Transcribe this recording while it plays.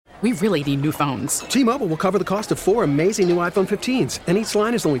We really need new phones. T-Mobile will cover the cost of 4 amazing new iPhone 15s, and each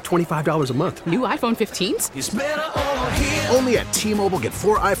line is only $25 a month. New iPhone 15s? It's better over here. Only at T-Mobile, get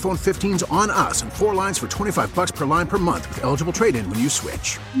 4 iPhone 15s on us and 4 lines for $25 per line per month with eligible trade-in when you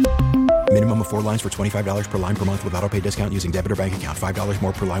switch. Minimum of 4 lines for $25 per line per month with autopay discount using debit or bank account. $5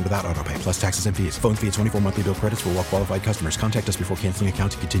 more per line without autopay, plus taxes and fees. Phone fee at 24 monthly bill credits for well-qualified customers. Contact us before canceling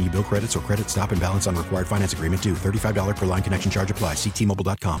account to continue bill credits or credit stop and balance on required finance agreement due. $35 per line connection charge applies. See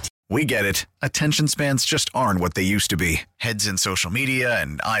T-Mobile.com. We get it. Attention spans just aren't what they used to be. Heads in social media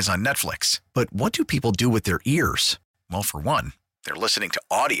and eyes on Netflix. But what do people do with their ears? Well, for one, they're listening to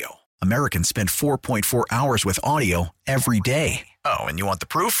audio. Americans spend 4.4 hours with audio every day. Oh, and you want the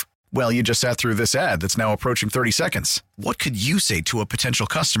proof? Well, you just sat through this ad that's now approaching 30 seconds. What could you say to a potential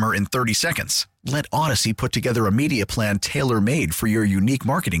customer in 30 seconds? Let Odyssey put together a media plan tailor-made for your unique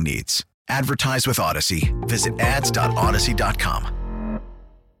marketing needs. Advertise with Odyssey. Visit ads.odyssey.com.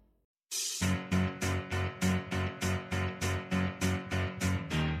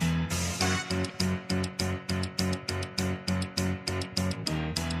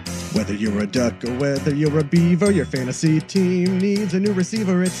 Whether you're a duck or whether you're a beaver, your fantasy team needs a new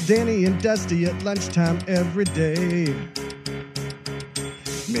receiver. It's Danny and Dusty at lunchtime every day.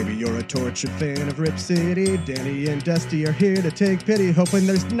 Maybe you're a tortured fan of Rip City. Danny and Dusty are here to take pity, hoping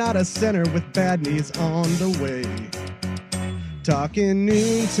there's not a center with bad knees on the way. Talking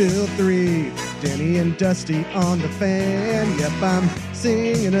noon till 3, Danny and Dusty on the Fan. Yep, I'm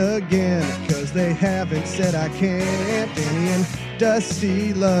singing again, cause they haven't said I can't. Danny and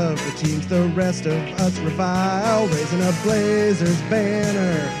Dusty love the teams the rest of us revile. Raising a Blazers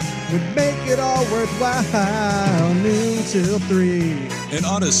banner would make it all worthwhile. Noon till 3. An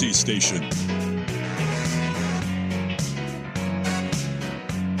Odyssey station.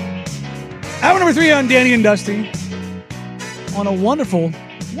 Hour number 3 on Danny and Dusty. On a wonderful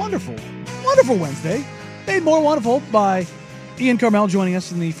Wednesday. Made more wonderful by Ian Carmel joining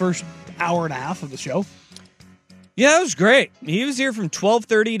us in the first hour and a half of the show. Yeah, it was great. He was here from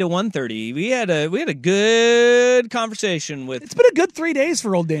 12:30 to 1:30. We had a good conversation with. It's been a good 3 days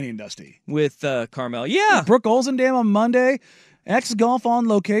for old Danny and Dusty with Carmel. Yeah, Brooke Olzendam on Monday. X Golf on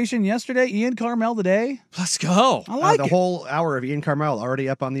location yesterday. Ian Carmel today. Let's go. I like the it. whole hour of Ian Carmel already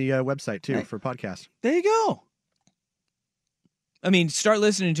up on the website too for podcast. There you go. I mean, start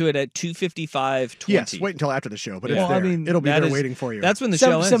listening to it at 2:55:20. Yes, wait until after the show, but it's there. I mean, it'll be there waiting for you. That's when the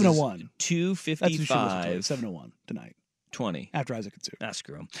show ends. 7:01. 2:55. 7:01 tonight. 20. After Isaac and Sue. Ah,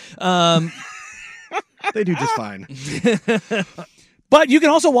 screw them. They do just fine. But you can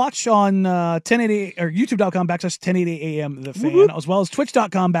also watch on 1080 or youtube.com/1080 AM The Fan, as well as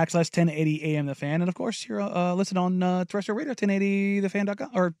twitch.com/1080 AM The Fan. And of course, you're listening on terrestrial radio, 1080thefan.com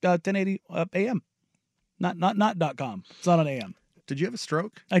or 1080 AM. Not .com. It's not on AM. Did you have a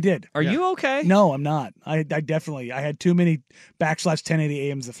stroke? I did. Are you okay? No, I'm not. I definitely, I had too many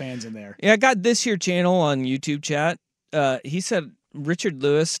 /1080 AMs The Fans in there. Yeah, I got this here channel on YouTube chat. He said Richard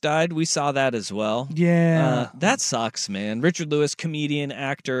Lewis died. We saw that as well. Yeah. That sucks, man. Richard Lewis, comedian,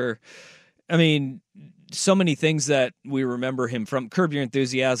 actor. I mean, so many things that we remember him from. Curb Your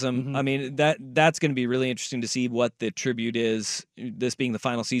Enthusiasm. Mm-hmm. I mean, that's going to be really interesting to see what the tribute is, this being the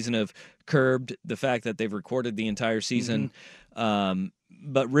final season of Curbed, the fact that they've recorded the entire season. Mm-hmm.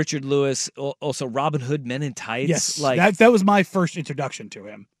 But Richard Lewis, also Robin Hood Men in Tights. Yes, like, that was my first introduction to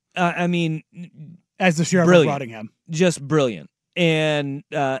him. I mean, as the Sheriff of Rottingham. Just brilliant. And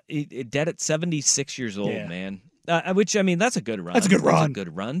dead at 76 years old, man. Which, I mean, that's a good run. That's a good run. That's a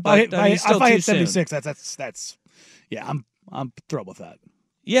good run. But if I hit 76, soon. that's yeah, I'm thrilled with that.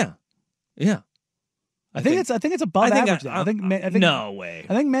 Yeah. I think it's above average now. I think no way.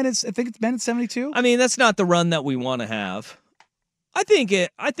 I think it's men at 72. I mean, that's not the run that we want to have. I think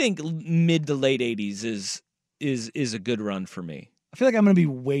mid to late 80s is a good run for me. I feel like I'm going to be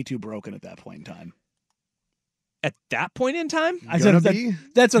way too broken at that point in time. At that point in time? That's what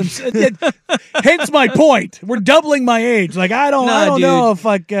I'm saying. Hence my point. We're doubling my age. Like I don't know if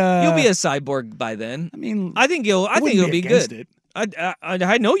like you'll be a cyborg by then. I mean, I think you'll be good. It.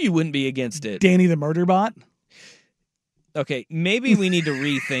 I know you wouldn't be against it. Danny the Murder Bot. Okay, maybe we need to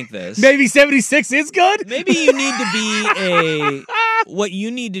rethink this. Maybe 76 is good? Maybe you need to be what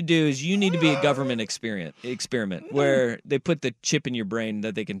you need to do is you need to be a government experiment where they put the chip in your brain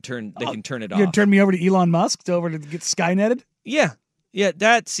that they can turn it off. You're gonna turn me over to Elon Musk to get Skynetted? Yeah,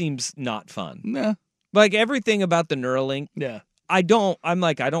 that seems not fun. Yeah. Like everything about the Neuralink. Yeah. I don't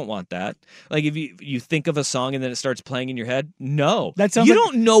want that. Like if you think of a song and then it starts playing in your head, no. That sounds you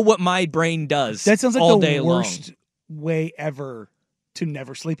don't know what my brain does. That sounds like all the day worst long. Way ever to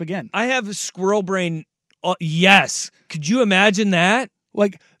never sleep again. I have a squirrel brain. Yes. Could you imagine that?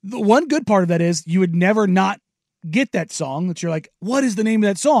 Like, the one good part of that is you would never not get that song that you're like, what is the name of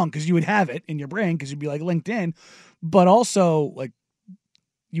that song? Because you would have it in your brain because you'd be like LinkedIn. But also, like,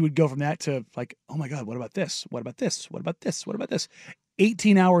 you would go from that to like, oh my God, what about this? What about this? What about this? What about this?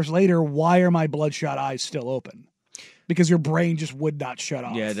 18 hours later, why are my bloodshot eyes still open? Because your brain just would not shut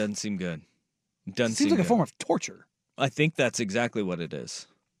off. Yeah, it doesn't seem good. It seems like a form of torture. I think that's exactly what it is.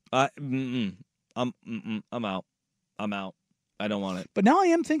 I'm out. I'm out. I don't want it. But now I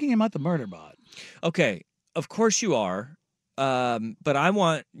am thinking about the murder bot. Okay, of course you are. But I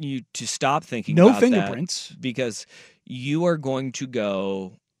want you to stop thinking about no fingerprints because you are going to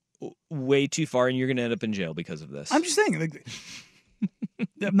go way too far and you're going to end up in jail because of this. I'm just saying, like,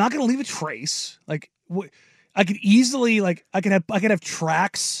 I'm not going to leave a trace. Like, I could easily, like, I could have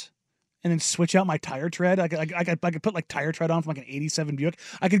tracks and then switch out my tire tread. I could put like tire tread on from like an '87 Buick.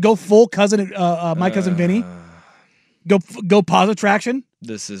 I could go full cousin, my cousin Vinny. Go positive traction.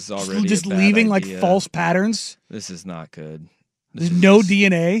 This is already just a bad leaving idea. like false patterns. This is not good. There's no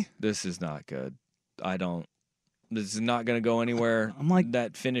DNA. This is not good. This is not going to go anywhere. I'm like,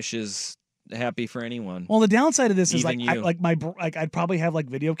 that finishes happy for anyone. Well, the downside of this is Even like I'd probably have like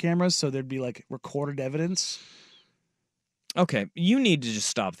video cameras, so there'd be like recorded evidence. Okay, you need to just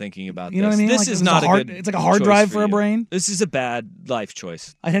stop thinking about this. You know what I mean? This like, is not a good. It's like a hard choice drive for a you. brain. This is a bad life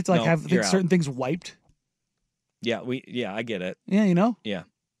choice. I'd have to like No, have you're certain out. things wiped. Yeah, I get it. Yeah, you know. Yeah,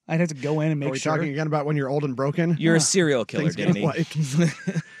 I'd have to go in and make Are we sure. talking again about when you're old and broken? you're a serial killer, Things get Danny. wiped.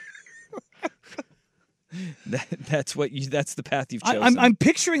 That's the path you've chosen. I'm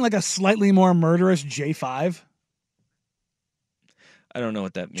picturing like a slightly more murderous J5. I don't know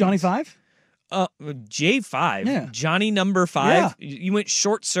what that means. Johnny 5? J5? Yeah. Johnny number 5? Yeah. You went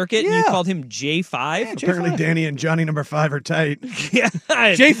short circuit and you Yeah. called him J5? Yeah, Apparently, J5. Danny and Johnny number 5 are tight Yeah.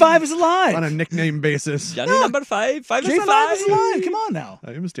 J5 is alive. on a nickname basis. Johnny number 5? 5 is J5 alive? is alive. Come on now.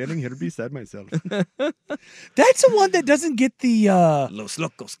 I am standing here beside myself. That's the one that doesn't get the Los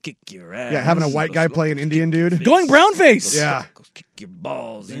Locos kick your ass. Yeah, having a white guy play an Indian dude. going brown face. Yeah. Locos kick your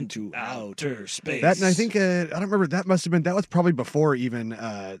balls into outer space. That, and I think, I don't remember, that was probably before even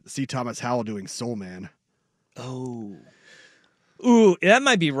C. Thomas Howell doing Soul Man. Oh. Ooh, that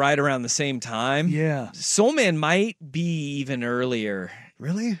might be right around the same time. Yeah. Soul Man might be even earlier.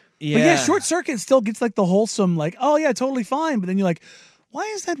 Really? Yeah. But yeah, Short Circuit still gets like the wholesome, like, oh yeah, totally fine. But then you're like, why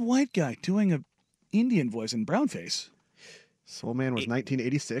is that white guy doing a Indian voice in brown face? Soul Man was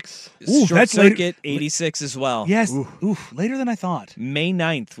 1986. Ooh, Short that's later- Circuit, 86 as well. Yes. Ooh, later than I thought. May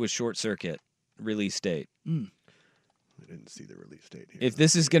 9th was Short Circuit release date. I didn't see the release date here. If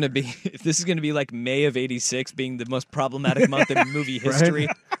this is gonna be like May of '86 being the most problematic month in movie history,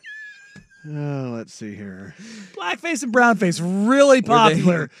 Let's see here. Blackface and brownface, really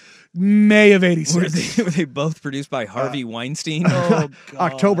popular. May of were '86. they both produced by Harvey Weinstein? Oh,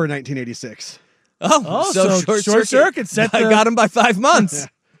 God. October 1986. Oh, so Short Circuit set I the- got him by 5 months.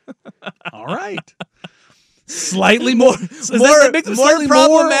 All right. Slightly more. More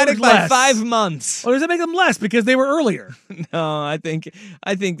problematic by less? 5 months. Or does that make them less because they were earlier? No, I think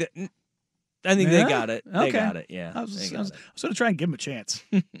they Yeah? got it. They Okay. got it. Yeah. I was they got going it. to try and give them a chance.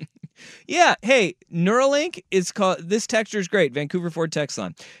 Yeah. Hey, Neuralink is called. This texture is great. Vancouver Ford text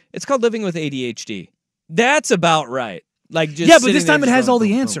line. It's called Living with ADHD. That's about right. Like just Yeah, but sitting this there time it just has going all the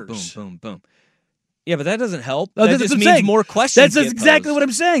boom, boom, answers. Boom, boom, boom. Yeah, but that doesn't help. Oh, that that's just what I'm means saying. more questions. That's exactly what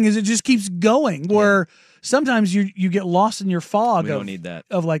I'm saying. Is it just keeps going? Where sometimes you get lost in your fog. We of, don't need that.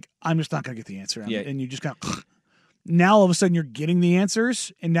 Of like, I'm just not going to get the answer. Yeah. And you just kind of. Now all of a sudden you're getting the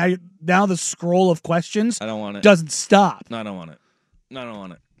answers, and now the scroll of questions I don't want it. doesn't stop. No, I don't want it. No, I don't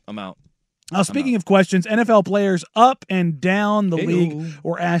want it. I'm out. Now, speaking of questions, NFL players up and down the Hey-o. league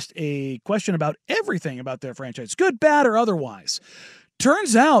were asked a question about everything about their franchise, good, bad, or otherwise.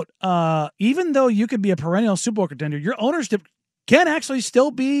 Turns out, even though you could be a perennial Super Bowl contender, your ownership can actually still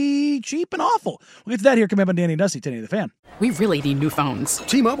be cheap and awful. We'll get to that here coming up on Danny and Dusty, 1080 The Fan. We really need new phones.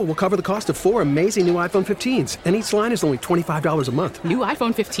 T-Mobile will cover the cost of 4 amazing new iPhone 15s, and each line is only $25 a month. New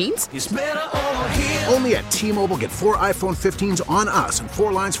iPhone 15s? It's better over here. Only at T-Mobile, get 4 iPhone 15s on us and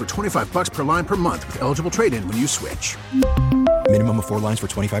 4 lines for $25 per line per month with eligible trade-in when you switch. Minimum of 4 lines for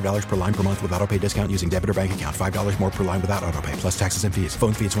 $25 per line per month with autopay discount using debit or bank account. $5 more per line without autopay, plus taxes and fees.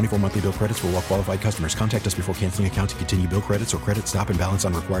 Phone fee at 24 monthly bill credits for well-qualified customers. Contact us before canceling account to continue bill credits or credit stop and balance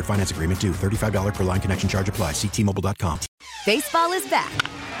on required finance agreement due. $35 per line connection charge applies. See T-Mobile.com. Baseball is back,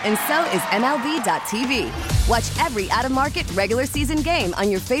 and so is MLB.tv. Watch every out-of-market regular season game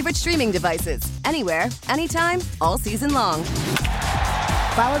on your favorite streaming devices, anywhere, anytime, all season long.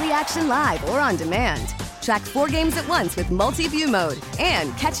 Follow the action live or on demand. Track 4 games at once with multi-view mode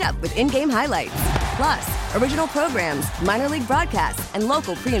and catch up with in-game highlights. Plus, original programs, minor league broadcasts, and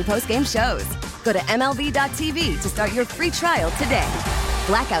local pre- and post-game shows. Go to MLB.tv to start your free trial today.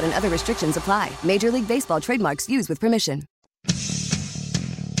 Blackout and other restrictions apply. Major League Baseball trademarks used with permission.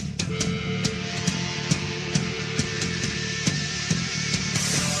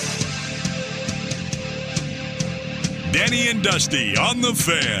 Danny and Dusty on the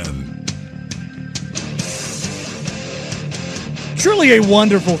Fan. Truly a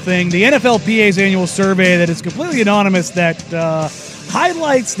wonderful thing. The NFLPA's annual survey that is completely anonymous that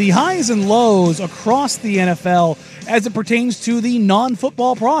highlights the highs and lows across the NFL as it pertains to the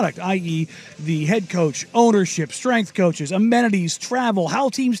non-football product, i.e. the head coach, ownership, strength coaches, amenities, travel, how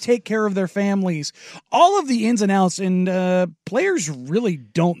teams take care of their families, all of the ins and outs. And players really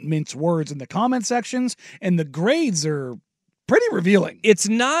don't mince words in the comment sections, and the grades are pretty revealing. It's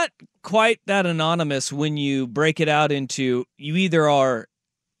not quite that anonymous when you break it out into you either are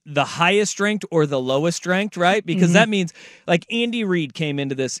the highest ranked or the lowest ranked, right? Because that means, like, Andy Reid came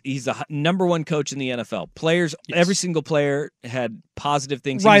into this, he's the number one coach in the NFL. Players, every single player had positive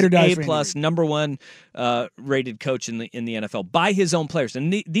things. Ride or die He's for A plus, Andy Reid. number one rated coach in the NFL by his own players.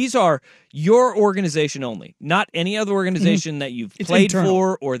 And these are your organization only, not any other organization that you've played internal.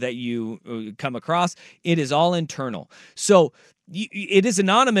 for or that you come across. It is all internal. So it is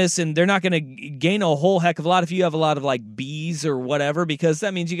anonymous, and they're not going to gain a whole heck of a lot if you have a lot of like B's or whatever, because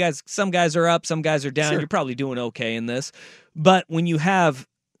that means some guys are up, some guys are down. Sure. You're probably doing okay in this. But when you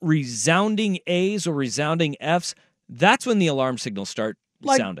resounding A's or resounding F's, that's when the alarm signals start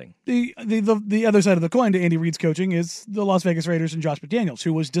sounding. The other side of the coin to Andy Reid's coaching is the Las Vegas Raiders and Josh McDaniels,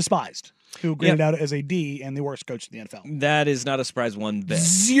 who was despised, who graded out as a D and the worst coach in the NFL. That is not a surprise one bit.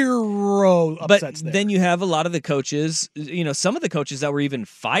 Zero upsets But there. then you have a lot of the coaches, some of the coaches that were even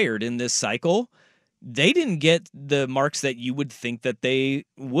fired in this cycle, they didn't get the marks that you would think that they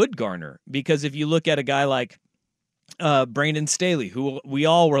would garner. Because if you look at a guy like Brandon Staley, who we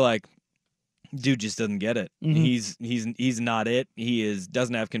all were like, dude just doesn't get it. Mm-hmm. He's not it. He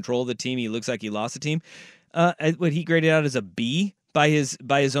doesn't have control of the team. He looks like he lost the team. What he graded out as a B by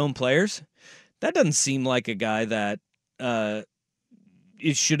his own players. That doesn't seem like a guy that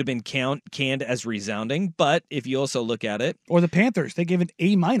it should have been canned as resounding. But if you also look at it, or the Panthers, they gave it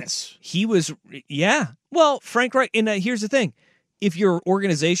A minus. He was, yeah. Well, Frank Reich. And here's the thing: if your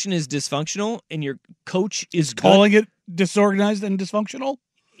organization is dysfunctional and your coach is calling it disorganized and dysfunctional,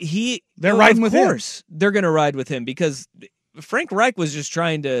 they're riding with him. Of course, they're going to ride with him, because Frank Reich was just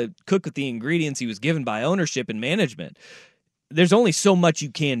trying to cook with the ingredients he was given by ownership and management. There's only so much you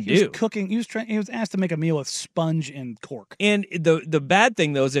can do. He was cooking. He was asked to make a meal with sponge and cork. And the bad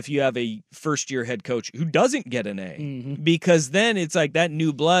thing, though, is if you have a first-year head coach who doesn't get an A, because then it's like that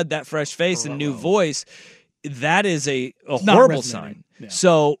new blood, that fresh face, and new voice, that is a horrible sign. Yeah.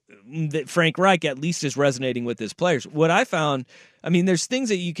 So Frank Reich at least is resonating with his players. What I found, there's things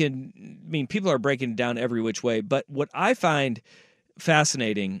that people are breaking it down every which way, but what I find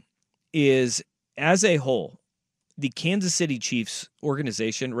fascinating is, as a whole, the Kansas City Chiefs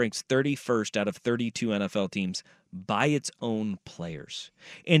organization ranks 31st out of 32 NFL teams by its own players.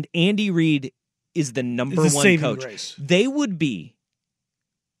 And Andy Reid is the number one coach. Grace. They would be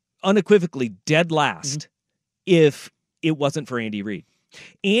unequivocally dead last if it wasn't for Andy Reid.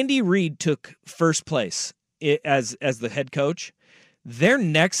 Andy Reid took first place as the head coach. Their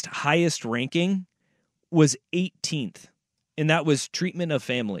next highest ranking was 18th, and that was treatment of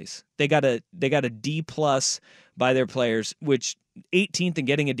families. They got a D plus by their players, which 18th and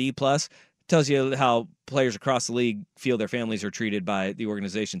getting a D plus tells you how players across the league feel their families are treated by the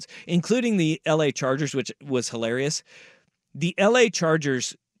organizations, including the LA Chargers, which was hilarious. The LA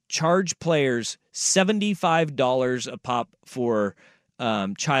Chargers charge players $75 a pop for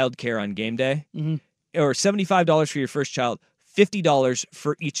child care on game day, or $75 for your first child, $50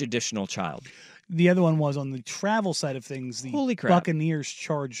 for each additional child. The other one was on the travel side of things. The Holy crap. Buccaneers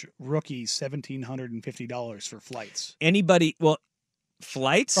charge rookies $1,750 for flights.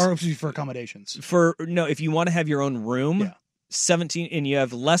 Flights? Or for accommodations. If you want to have your own room, 17, and you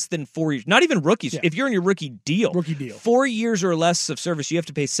have less than 4 years, not even rookies. Yeah. If you're in your rookie deal, 4 years or less of service, you have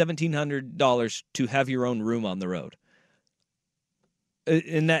to pay $1,700 to have your own room on the road.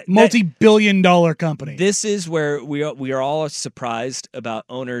 And that multi-billion-dollar company. This is where we are all surprised about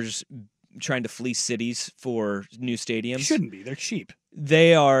owners trying to fleece cities for new stadiums. Shouldn't be. They're cheap.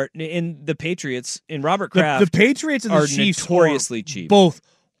 They are. In the Patriots, in Robert Kraft, the Patriots and the are Chiefs notoriously are cheap, both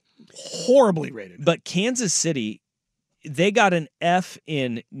horribly rated. But Kansas City, they got an F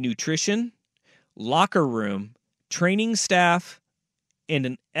in nutrition, locker room, training staff, and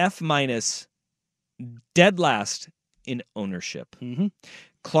an F minus, dead last in ownership. Mm-hmm.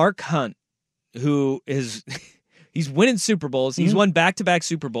 Clark Hunt, who is he's winning Super Bowls. He's won back-to-back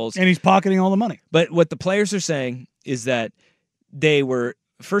Super Bowls. And he's pocketing all the money. But what the players are saying is that they were,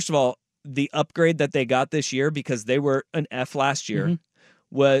 first of all, the upgrade that they got this year, because they were an F last year,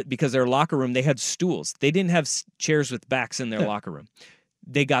 was because their locker room, they had stools. They didn't have chairs with backs in their locker room.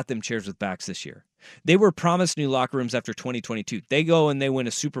 They got them chairs with backs this year. They were promised new locker rooms after 2022. They go and they win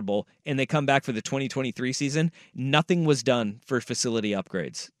a Super Bowl, and they come back for the 2023 season. Nothing was done for facility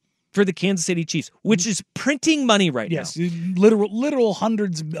upgrades for the Kansas City Chiefs, which is printing money right now. Yes, literal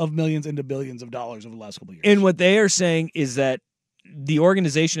hundreds of millions into billions of dollars over the last couple of years. And what they are saying is that the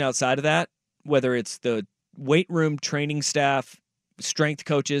organization outside of that, whether it's the weight room, training staff, strength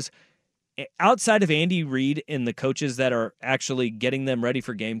coaches, outside of Andy Reid and the coaches that are actually getting them ready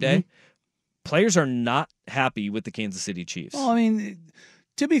for game day, players are not happy with the Kansas City Chiefs. Well, I mean,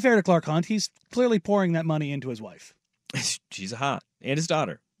 to be fair to Clark Hunt, he's clearly pouring that money into his wife. She's a hot. And his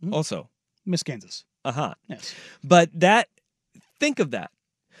daughter, also. Miss Kansas. A hot. Yes. But think of that.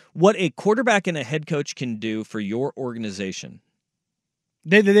 What a quarterback and a head coach can do for your organization.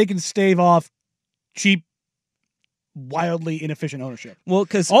 They can stave off cheap, wildly inefficient ownership. Well,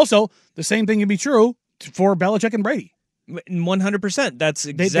 because also, the same thing can be true for Belichick and Brady. 100%. That's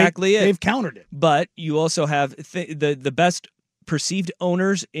exactly it. They've countered it. But you also have the best perceived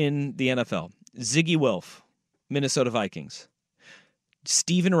owners in the NFL. Ziggy Wilf, Minnesota Vikings.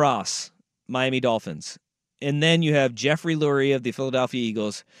 Stephen Ross, Miami Dolphins. And then you have Jeffrey Lurie of the Philadelphia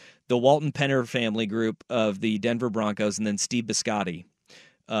Eagles, the Walton Penner family group of the Denver Broncos, and then Steve Biscotti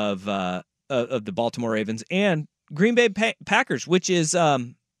of the Baltimore Ravens, and Green Bay Packers, which is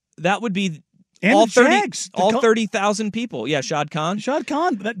that would be and all 30,000 people. Yeah, Shad Khan. Shad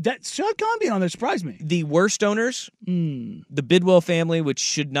Khan being on there surprised me. The worst owners, the Bidwell family, which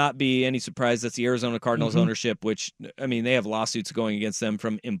should not be any surprise. That's the Arizona Cardinals ownership, which, I mean, they have lawsuits going against them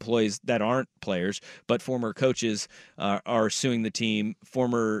from employees that aren't players, but former coaches are suing the team.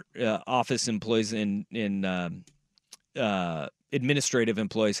 Former office employees in administrative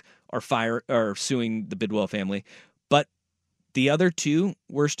employees are suing the Bidwell family. But the other two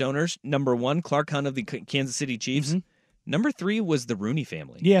worst owners, number one, Clark Hunt of the Kansas City Chiefs. Number three was the Rooney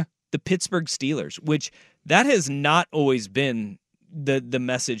family. Yeah. The Pittsburgh Steelers, which that has not always been the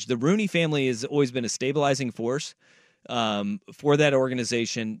message. The Rooney family has always been a stabilizing force for that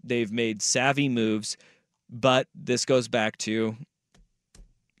organization. They've made savvy moves, but this goes back to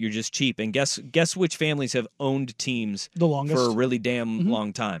you're just cheap. And guess which families have owned teams the longest for a really damn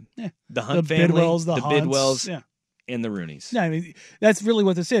long time? Yeah. The Hunt the family, Bidwells, the Hunts, Bidwells, and the Rooneys. Yeah, I mean, that's really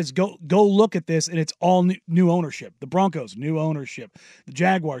what this is. Go look at this, and it's all new ownership. The Broncos, new ownership. The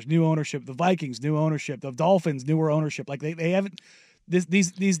Jaguars, new ownership. The Vikings, new ownership. The Dolphins, newer ownership. Like they haven't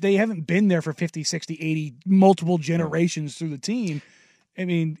they haven't been there for 50, 60, 80 multiple generations through the team. I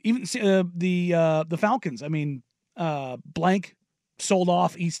mean, even the Falcons. I mean, Blank sold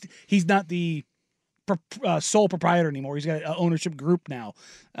off. He's not the sole proprietor anymore. He's got an ownership group now.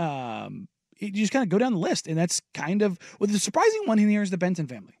 You just kind of go down the list, and that's kind of the surprising one in here is the Benton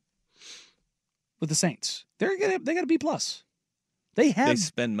family with the Saints. They got a B+. They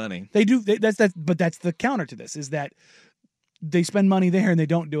spend money. They do. But that's the counter to this is that they spend money there and they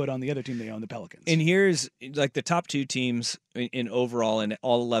don't do it on the other team they own, the Pelicans. And here's like the top two teams in overall in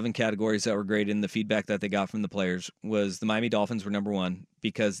all 11 categories that were graded in the feedback that they got from the players was the Miami Dolphins were number one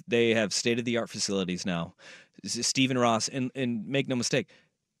because they have state-of-the-art facilities now. Stephen Ross, and make no mistake,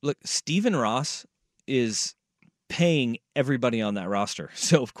 look, Stephen Ross is paying everybody on that roster.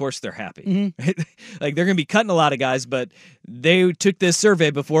 So, of course, they're happy. Like, they're going to be cutting a lot of guys, but they took this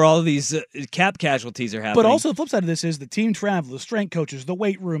survey before all of these cap casualties are happening. But also the flip side of this is the team travel, the strength coaches, the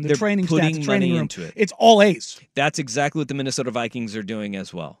weight room, the they're training putting stats, the training money room. into it. It's all A's. That's exactly what the Minnesota Vikings are doing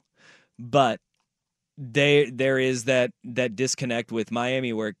as well. But there is that disconnect with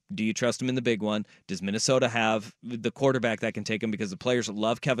Miami where do you trust him in the big one? Does Minnesota have the quarterback that can take him? Because the players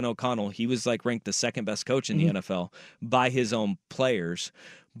love Kevin O'Connell. He was like ranked the second best coach in the NFL by his own players.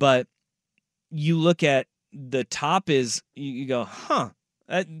 But you look at the top is you go,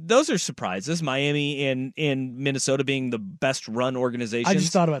 those are surprises. Miami and Minnesota being the best run organizations. I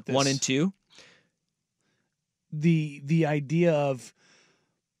just thought about this. 1 and 2. The idea of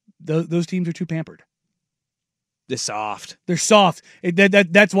those teams are too pampered. They're soft. They're soft.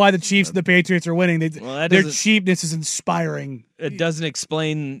 That's why the Chiefs and the Patriots are winning. Their cheapness is inspiring. It doesn't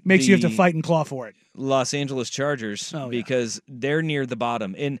explain. Makes you have to fight and claw for it. Los Angeles Chargers because they're near the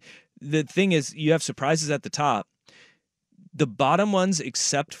bottom. And the thing is, you have surprises at the top. The bottom ones,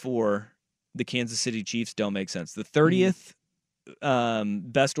 except for the Kansas City Chiefs, don't make sense. The 30th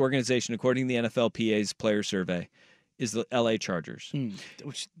best organization, according to the NFLPA's player survey, is the LA Chargers.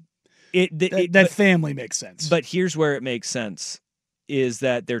 That family makes sense. But here's where it makes sense, is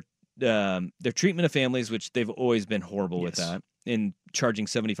that their treatment of families, which they've always been horrible with that, in charging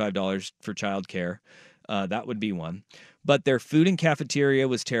 $75 for childcare. That would be one. But their food and cafeteria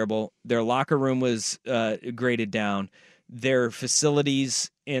was terrible. Their locker room was graded down. Their facilities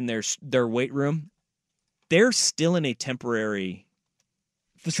and their weight room, they're still in a temporary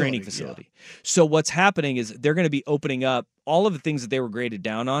training facility. Yeah. So what's happening is they're going to be opening up all of the things that they were graded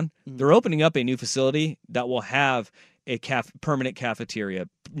down on. Mm-hmm. They're opening up a new facility that will have a permanent cafeteria,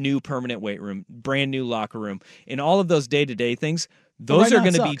 new permanent weight room, brand new locker room, and all of those day-to-day things. Those are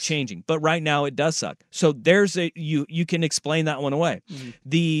going to be changing, but right now it does suck. So there's you can explain that one away. Mm-hmm.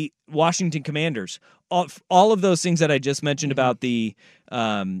 The Washington Commanders, all of those things that I just mentioned about the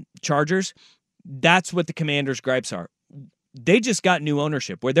Chargers, that's what the Commanders' gripes are. They just got new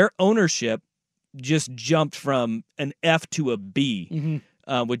ownership, where their ownership just jumped from an F to a B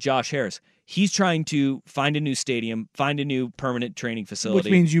with Josh Harris. He's trying to find a new stadium, find a new permanent training facility.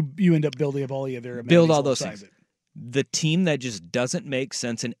 Which means you end up building up all the other amenities. Build all those things. The team that just doesn't make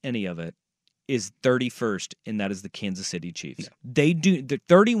sense in any of it is 31st, and that is the Kansas City Chiefs. Yeah. They're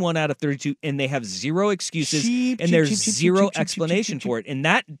 31 out of 32, and they have zero excuses, and there's zero explanation for it. And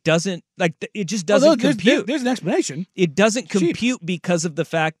that doesn't, it just doesn't compute. There's an explanation. It doesn't compute because of the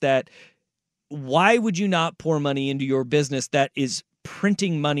fact that why would you not pour money into your business that is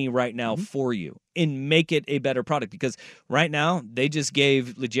printing money right now for you and make it a better product? Because right now they just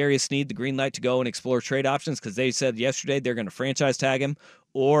gave L'Jarius Sneed the green light to go and explore trade options, because they said yesterday they're going to franchise tag him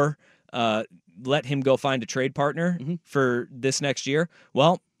or let him go find a trade partner for this next year.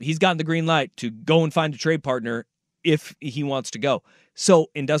 Well, he's gotten the green light to go and find a trade partner if he wants to go. So,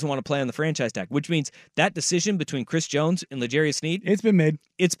 and doesn't want to play on the franchise tag, which means that decision between Chris Jones and L'Jarius Sneed, it's been made.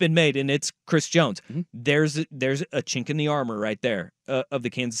 It's been made, and it's Chris Jones. There's a chink in the armor right there of the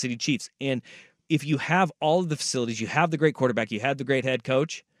Kansas City Chiefs. And if you have all of the facilities, you have the great quarterback, you have the great head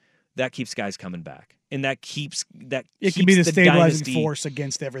coach, that keeps guys coming back. And that keeps it can be the stabilizing force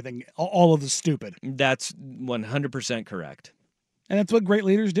against everything, all of the stupid. That's 100% correct. And that's what great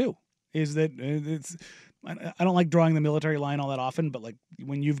leaders do, is that it's... I don't like drawing the military line all that often, but like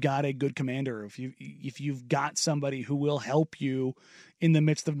when you've got a good commander, if you've got somebody who will help you in the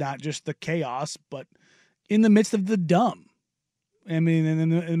midst of not just the chaos, but in the midst of the dumb. I mean, in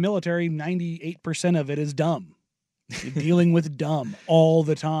the military, 98% of it is dumb. You're dealing with dumb all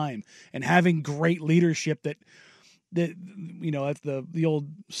the time, and having great leadership that that's the old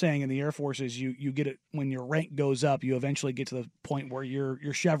saying in the Air Force is you get it when your rank goes up, you eventually get to the point where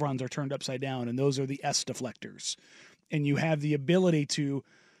your chevrons are turned upside down, and those are the S deflectors, and you have the ability to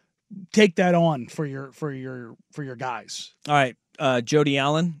take that on for your guys. All right, Jody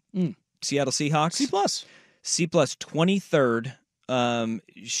Allen, Seattle Seahawks, C+, 23rd.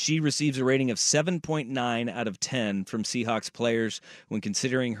 She receives a rating of 7.9 out of 10 from Seahawks players when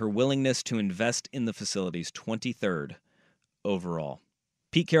considering her willingness to invest in the facilities. 23rd overall.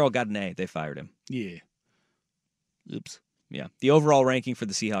 Pete Carroll got an A. They fired him. Yeah. Oops. Yeah. The overall ranking for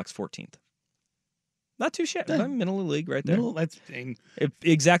the Seahawks, 14th. Not too shabby. Middle of the league right there.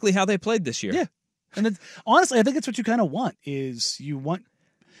 Exactly how they played this year. Yeah. And honestly, I think that's what you kind of want, is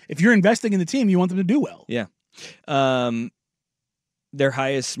if you're investing in the team, you want them to do well. Yeah. Their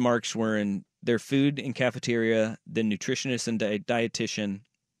highest marks were in their food and cafeteria, the nutritionist and dietitian,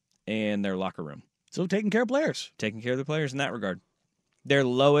 and their locker room. So taking care of players. Taking care of the players in that regard. Their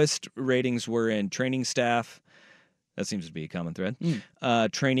lowest ratings were in training staff. That seems to be a common thread.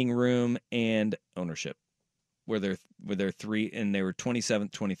 Training room and ownership. Were there three, and they were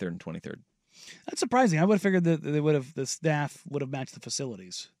 27th, 23rd, and 23rd. That's surprising. I would have figured that the staff would have matched the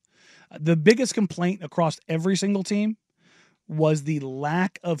facilities. The biggest complaint across every single team was the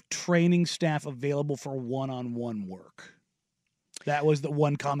lack of training staff available for one-on-one work. That was the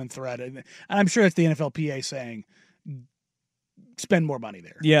one common thread. And I'm sure it's the NFLPA saying, spend more money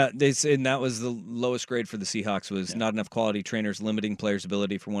there. Yeah, and that was the lowest grade for the Seahawks, was not enough quality trainers, limiting players'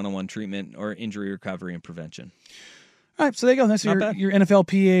 ability for one-on-one treatment or injury recovery and prevention. All right, so there you go. That's your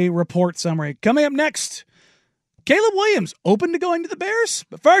NFLPA report summary. Coming up next, Caleb Williams, open to going to the Bears?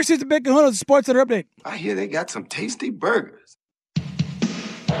 But first, here's the Big Kahuna Sports Center update. I hear they got some tasty burgers.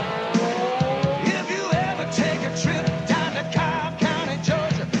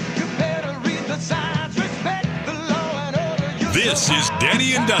 This is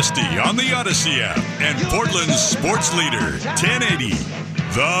Danny and Dusty on the Odyssey app and Portland's sports leader, 1080,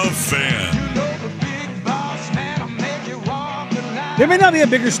 The Fan. There may not be a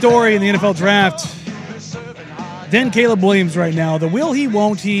bigger story in the NFL draft than Caleb Williams right now. The will he,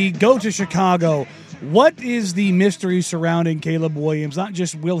 won't he go to Chicago? What is the mystery surrounding Caleb Williams? Not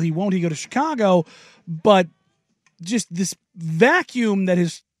just won't he go to Chicago, but just this vacuum that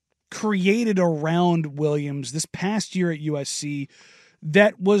has created around Williams this past year at USC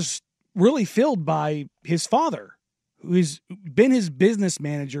that was really filled by his father, who's been his business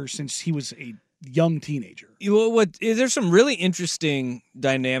manager since he was a young teenager. There's some really interesting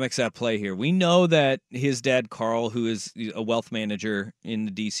dynamics at play here. We know that his dad, Carl, who is a wealth manager in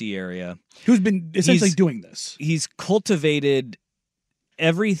the DC area, who's been essentially doing this, he's cultivated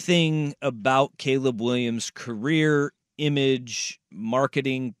everything about Caleb Williams' career, image,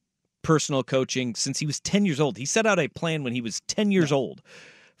 marketing, personal coaching since he was 10 years old. He set out a plan when he was 10 years old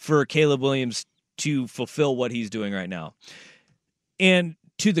for Caleb Williams to fulfill what he's doing right now. And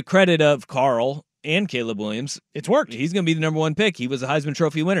to the credit of Carl and Caleb Williams, it's worked. He's going to be the number one pick. He was a Heisman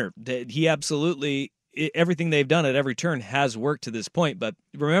Trophy winner. He absolutely, everything they've done at every turn has worked to this point. But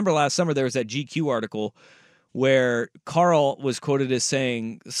remember last summer there was that GQ article where Carl was quoted as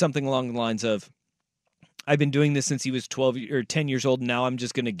saying something along the lines of, I've been doing this since he was 12 or 10 years old. And now I'm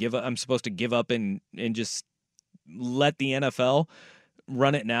just going to give up. I'm supposed to give up and just let the NFL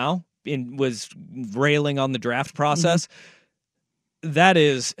run it now, and was railing on the draft process. Mm-hmm. That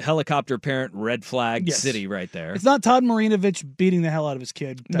is helicopter parent red flag city right there. It's not Todd Marinovich beating the hell out of his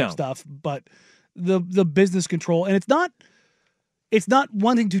kid type stuff, but the business control. And it's not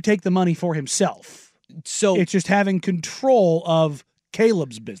wanting to take the money for himself. So it's just having control of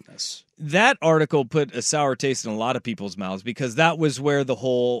Caleb's business. That article put a sour taste in a lot of people's mouths because that was where the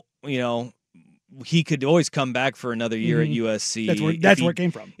whole, he could always come back for another year at USC. That's where it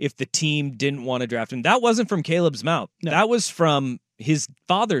came from. If the team didn't want to draft him. That wasn't from Caleb's mouth. No. That was from his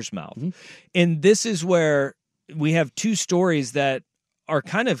father's mouth. Mm-hmm. And this is where we have two stories that are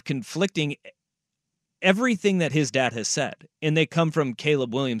kind of conflicting everything that his dad has said. And they come from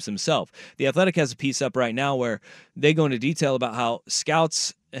Caleb Williams himself. The Athletic has a piece up right now where they go into detail about how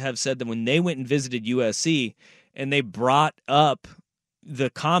scouts have said that when they went and visited USC and they brought up the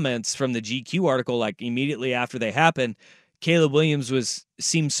comments from the GQ article, like immediately after they happened, Caleb Williams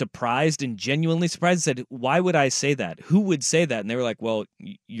seemed surprised and genuinely surprised and said, why would I say that? Who would say that? And they were like, well,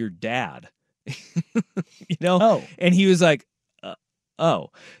 your dad, Oh. And he was like,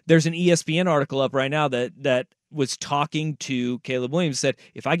 there's an ESPN article up right now that was talking to Caleb Williams, said,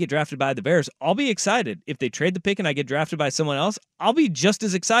 if I get drafted by the Bears, I'll be excited. If they trade the pick and I get drafted by someone else, I'll be just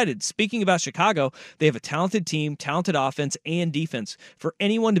as excited. Speaking about Chicago, they have a talented team, talented offense and defense. For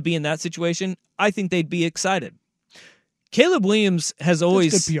anyone to be in that situation, I think they'd be excited. Caleb Williams has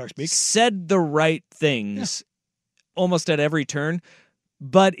always said the right things almost at every turn,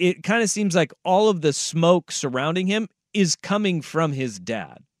 but it kind of seems like all of the smoke surrounding him is coming from his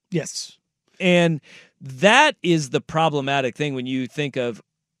dad. Yes. And that is the problematic thing when you think of,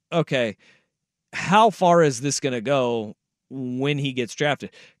 okay, how far is this going to go when he gets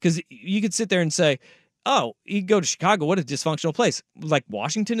drafted? Because you could sit there and say, oh, he'd go to Chicago. What a dysfunctional place. Like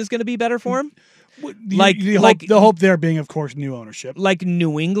Washington is going to be better for him? The hope there being, of course, new ownership. Like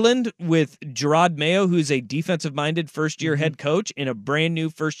New England with Gerard Mayo, who's a defensive-minded first-year head coach, and a brand-new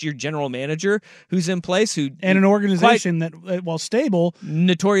first-year general manager who's in place. And an organization that, while stable...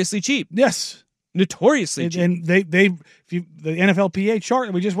 Notoriously cheap. Yes. Notoriously cheap. And the NFLPA chart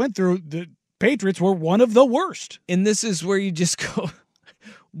that we just went through, the Patriots were one of the worst. And this is where you just go,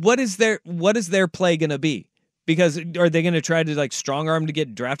 what is their play going to be? Because are they going to try to strong arm to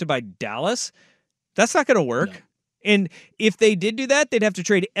get drafted by Dallas? That's not going to work. No. And if they did do that, they'd have to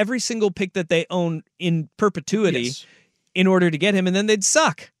trade every single pick that they own in perpetuity in order to get him, and then they'd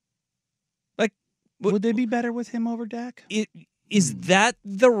suck. Would they be better with him over Dak? Is that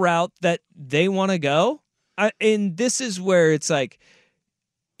the route that they want to go? And this is where it's like,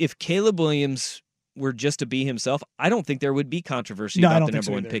 if Caleb Williams were just to be himself, I don't think there would be controversy about the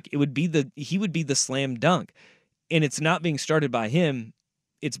number one pick. He would be the slam dunk. And it's not being started by him.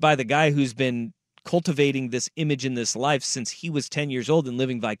 It's by the guy who's been cultivating this image in this life since he was 10 years old and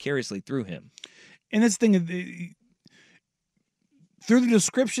living vicariously through him. And this thing, through the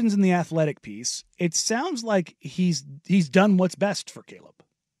descriptions in the Athletic piece, it sounds like he's done what's best for Caleb.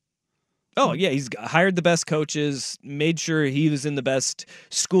 Oh, yeah, he's hired the best coaches, made sure he was in the best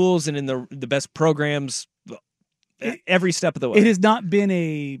schools and in the best programs every step of the way. It has not been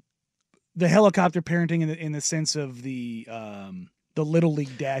the helicopter parenting in the sense of the little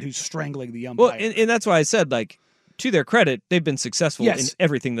league dad who's strangling the umpire. Well, and that's why I said, to their credit, they've been successful in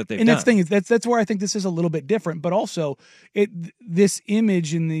everything that they've done. And that's the thing is that's where I think this is a little bit different. But also, this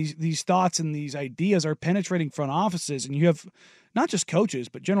image and these thoughts and these ideas are penetrating front offices, and you have not just coaches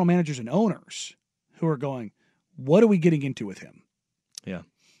but general managers and owners who are going, "What are we getting into with him?" Yeah.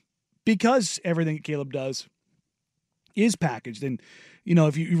 because everything that Caleb does is packaged. And,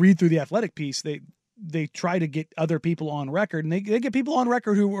 if you read through the Athletic piece, they try to get other people on record, and they get people on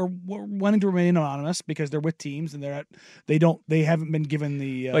record who are wanting to remain anonymous because they're with teams and they haven't been given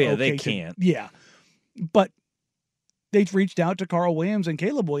the they can't. But they've reached out to Carl Williams and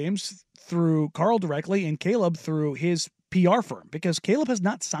Caleb Williams through Carl directly and Caleb through his PR firm, because Caleb has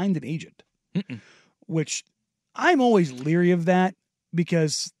not signed an agent, which I'm always leery of that,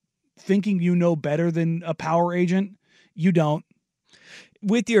 because thinking you know better than a power agent, you don't.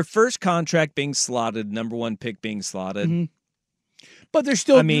 With your first contract being slotted, number one pick being slotted. But there's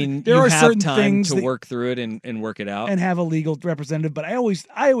still, there are certain time things to work through it and work it out. And have a legal representative. But I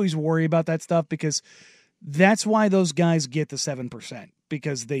always worry about that stuff, because that's why those guys get the 7%,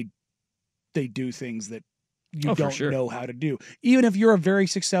 because they do things that you don't know how to do. Even if you're a very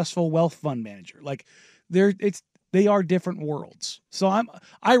successful wealth fund manager, like they are different worlds. So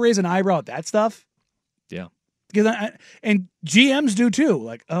I raise an eyebrow at that stuff. Yeah. And GMs do too.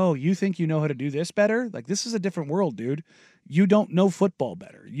 Like, oh, you think you know how to do this better? Like, this is a different world, dude. You don't know football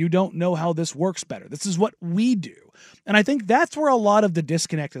better. You don't know how this works better. This is what we do. And I think that's where a lot of the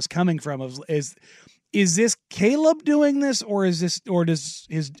disconnect is coming from. Is this Caleb doing this, or is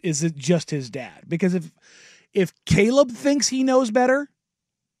it just his dad? Because if Caleb thinks he knows better,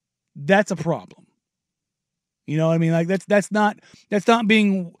 that's a problem. You know what I mean? Like that's not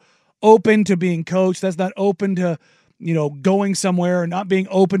being open to being coached. That's not open to, going somewhere, and not being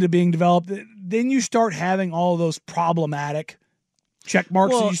open to being developed. Then you start having all those problematic check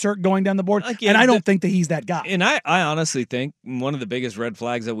marks as you start going down the board. And I don't think that he's that guy. And I honestly think one of the biggest red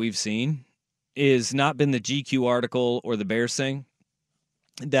flags that we've seen is not been the GQ article or the Bears thing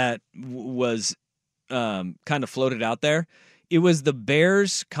that was kind of floated out there. It was the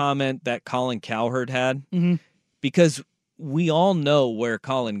Bears comment that Colin Cowherd had, because we all know where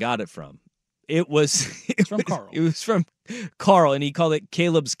Colin got it from. It's from Carl. It was from Carl, and he called it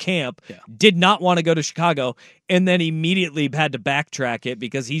Caleb's camp. Yeah. Did not want to go to Chicago, and then immediately had to backtrack it,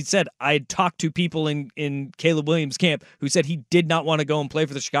 because he said, I had talked to people in Caleb Williams' camp who said he did not want to go and play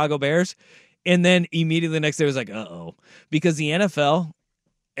for the Chicago Bears. And then immediately the next day was like, uh-oh. Because the NFL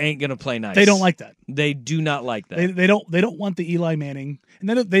ain't going to play nice. They don't like that. They do not like that. They don't want the Eli Manning, and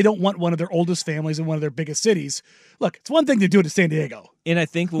then they don't want one of their oldest families in one of their biggest cities. Look, it's one thing to do it to San Diego. And I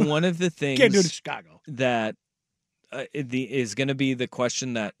think one of the things can't do it to Chicago that is going to be the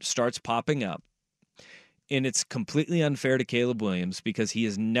question that starts popping up, and it's completely unfair to Caleb Williams because he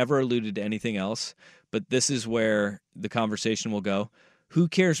has never alluded to anything else, but this is where the conversation will go. Who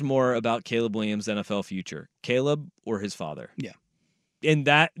cares more about Caleb Williams' NFL future, Caleb or his father? Yeah. And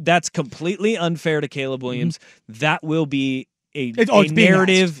that's completely unfair to Caleb Williams. That will be a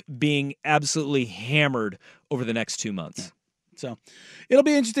narrative being absolutely hammered over the next 2 months. Yeah. So it'll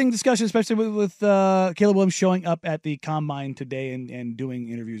be an interesting discussion, especially with Caleb Williams showing up at the Combine today and doing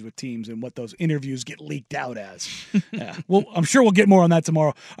interviews with teams and what those interviews get leaked out as. Yeah. Well, I'm sure we'll get more on that tomorrow.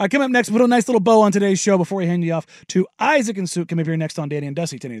 All right, coming up next, we'll put a nice little bow on today's show before we hand you off to Isaac and Sue. Coming up here next on Danny and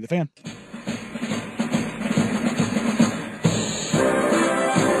Dusty, 1080 The Fan.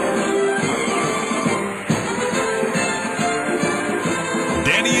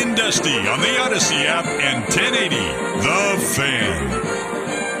 Danny and Dusty on the Odyssey app and 1080 The Fan.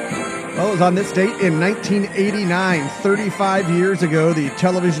 Well, it was on this date in 1989, 35 years ago, the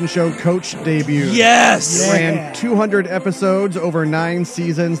television show Coach debuted. Yes! Ran 200 episodes over 9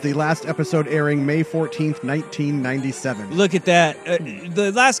 seasons, the last episode airing May 14th, 1997. Look at that.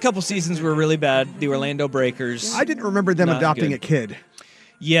 The last couple seasons were really bad. The Orlando Breakers. I didn't remember them adopting a kid.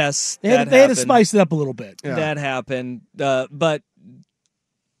 Yes, they had to spice it up a little bit. Yeah. That happened. But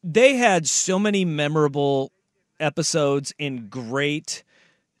they had so many memorable episodes and great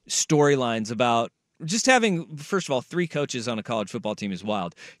storylines about just having, first of all, 3 coaches on a college football team is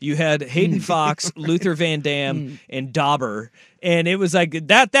wild. You had Hayden Fox, Luther Van Dam, and Dauber, and it was like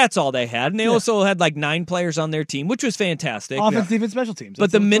that's all they had. And they also had like 9 players on their team, which was fantastic. Offense, defense, special teams.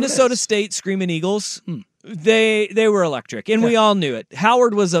 But the Minnesota State Screaming Eagles, they were electric, and we all knew it.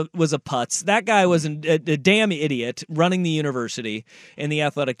 Howard was a putz. That guy was a damn idiot running the university and the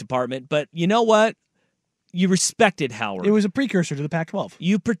athletic department. But you know what? You respected Howard. It was a precursor to the Pac-12.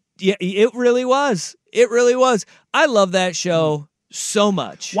 It really was. It really was. I love that show so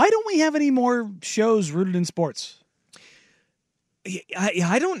much. Why don't we have any more shows rooted in sports?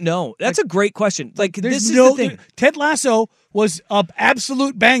 I don't know. That's a great question. Like, this is the thing. Ted Lasso was an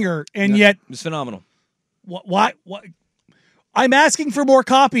absolute banger, and yet it was phenomenal. Why? I'm asking for more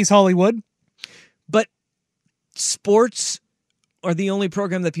copies, Hollywood. But sports are the only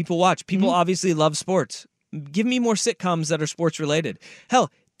program that people watch. People obviously love sports. Give me more sitcoms that are sports related. Hell,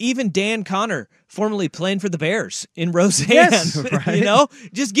 even Dan Connor, formerly playing for the Bears in Roseanne. Yes, right. You know,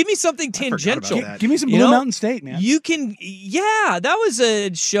 just give me something tangential. about that. Give me some You Blue know, Mountain State, man. You can, that was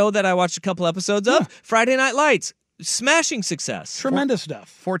a show that I watched a couple episodes of. Friday Night Lights, smashing success. Tremendous stuff.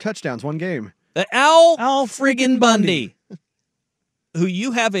 4 touchdowns, 1 game. The Al friggin' friggin' Bundy, who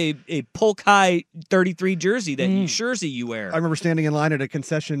you have a Polk High 33 jersey that you wear. I remember standing in line at a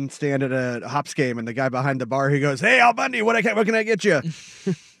concession stand at a Hops game, and the guy behind the bar, he goes, "Hey, Al Bundy, what can I get you?"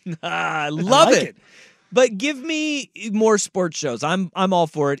 I love like it. But give me more sports shows. I'm all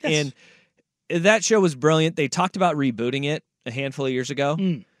for it. Yes. And that show was brilliant. They talked about rebooting it a handful of years ago,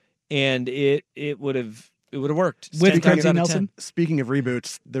 and it would have worked. It's With 10 times Crazy out of Nelson? 10. Speaking of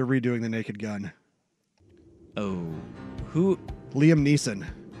reboots, they're redoing The Naked Gun. Oh, who? Liam Neeson.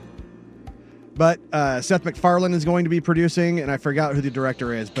 But Seth MacFarlane is going to be producing, and I forgot who the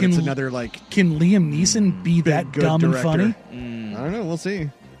director is, but it's another, like... Can Liam Neeson be big, that good dumb director. and funny? I don't know. We'll see.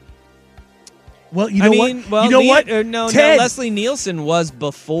 Well, you know what? Well, you know what? No, Ted. Leslie Nielsen was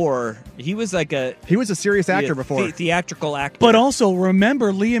before. He was like He was a serious actor before. Theatrical actor. But also,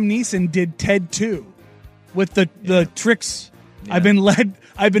 remember, Liam Neeson did Ted 2 with the tricks. Yeah. I've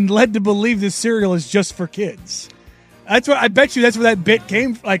been led to believe this cereal is just for kids. That's what I bet you. That's where that bit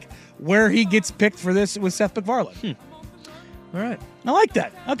came. Like where he gets picked for this with Seth MacFarlane. All right, I like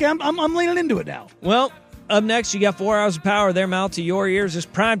that. Okay, I'm leaning into it now. well, up next, you got 4 hours of power. Their mouth to your ears is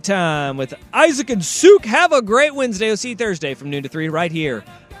prime time with Isaac and Souk. Have a great Wednesday. We'll see you Thursday from noon to 3 right here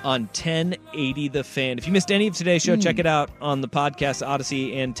on 1080 The Fan. If you missed any of today's show, check it out on the podcast,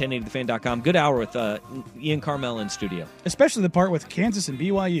 Odyssey, and 1080thefan.com. Good hour with Ian Carmel in studio. Especially the part with Kansas and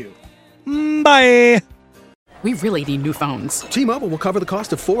BYU. Bye. We really need new phones. T-Mobile will cover the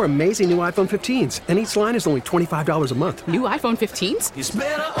cost of 4 amazing new iPhone 15s, and each line is only $25 a month. New iPhone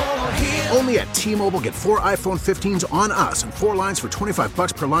 15s? Only at T-Mobile, get 4 iPhone 15s on us and 4 lines for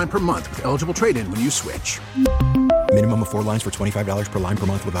 $25 per line per month with eligible trade-in when you switch. Minimum of 4 lines for $25 per line per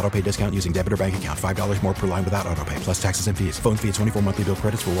month with autopay discount using debit or bank account. $5 more per line without autopay, plus taxes and fees. Phone fee at 24 monthly bill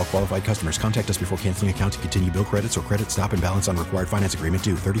credits for well-qualified customers. Contact us before canceling account to continue bill credits or credit stop and balance on required finance agreement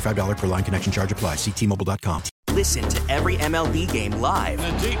due. $35 per line connection charge applies. See T-Mobile.com. Listen to every MLB game live.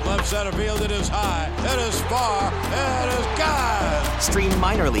 In the deep left center field, it is high, it is far, it is gone. Stream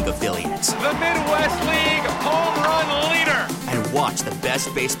minor league affiliates. The Midwest League home run leader. And watch the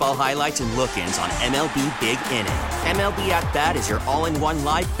best baseball highlights and look-ins on MLB Big Inning. MLB At Bat is your all-in-one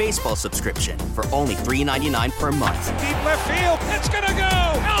live baseball subscription for only $3.99 per month. Deep left field, it's gonna go.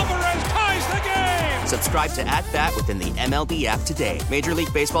 Alvarez ties the game. Subscribe to At Bat within the MLB app today. Major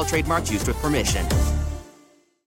League Baseball trademarks used with permission.